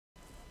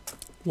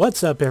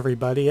What's up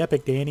everybody,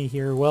 Epic Danny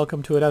here.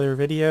 Welcome to another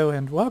video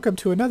and welcome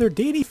to another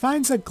Danny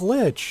Finds a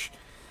Glitch.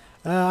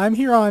 I'm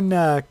here on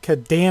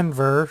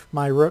Cadanver,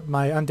 my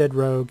undead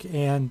rogue,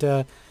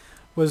 and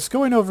was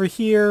going over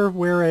here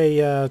where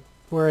a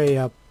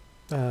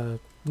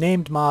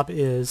named mob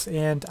is,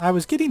 and I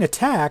was getting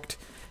attacked,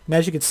 and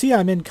as you can see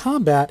I'm in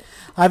combat.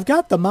 I've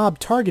got the mob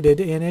targeted,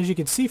 and as you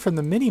can see from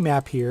the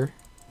mini-map here,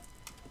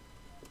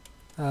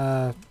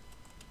 I'm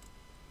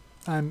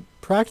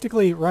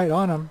practically right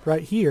on him,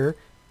 right here.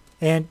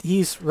 And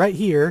he's right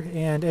here,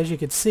 and as you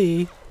can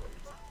see,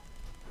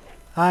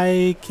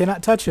 I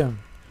cannot touch him.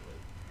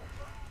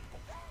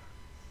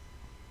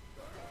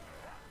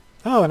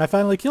 Oh, and I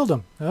finally killed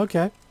him.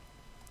 Okay.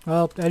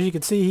 Well, as you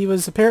can see, he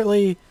was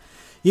apparently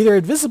either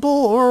invisible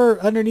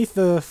or underneath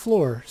the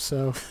floor,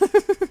 so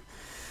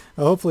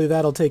hopefully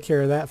that'll take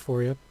care of that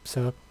for you.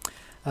 So,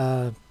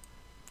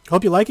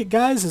 hope you like it,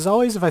 guys. As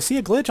always, if I see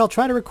a glitch, I'll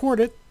try to record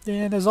it.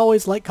 And as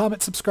always, like,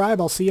 comment, subscribe.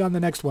 I'll see you on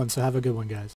the next one, so have a good one, guys.